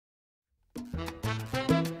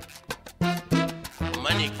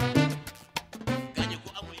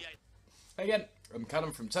Hey again, I'm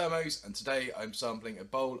Callum from Turmeaus, and today I'm sampling a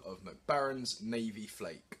bowl of Baren's Navy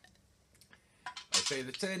Flake. I'll show you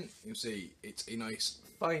the tin. You'll see it's a nice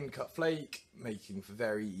fine cut flake, making for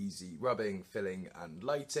very easy rubbing, filling and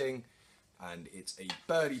lighting, and it's a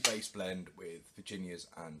birdie based blend with Virginias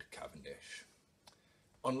and Cavendish.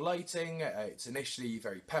 On lighting, it's initially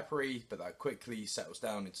very peppery, but that quickly settles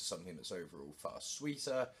down into something that's overall far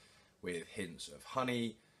sweeter, with hints of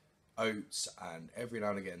honey, oats, and every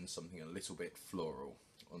now and again something a little bit floral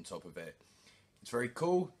on top of it. It's very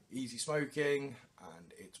cool, easy smoking,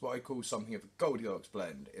 and it's what I call something of a Goldilocks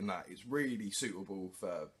blend, in that it's really suitable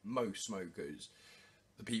for most smokers.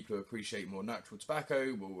 The people who appreciate more natural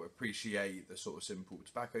tobacco will appreciate the sort of simple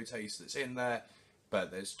tobacco taste that's in there, but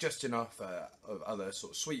there's just enough of other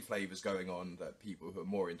sort of sweet flavours going on that people who are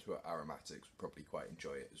more into aromatics will probably quite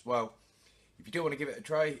enjoy it as well. If you do want to give it a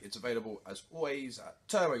try, it's available as always at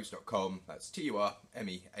turmeaus.com, that's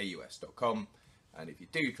turmeaus.com, and if you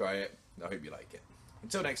do try it, I hope you like it.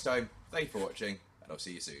 Until next time, thanks for watching, and I'll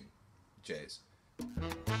see you soon. Cheers.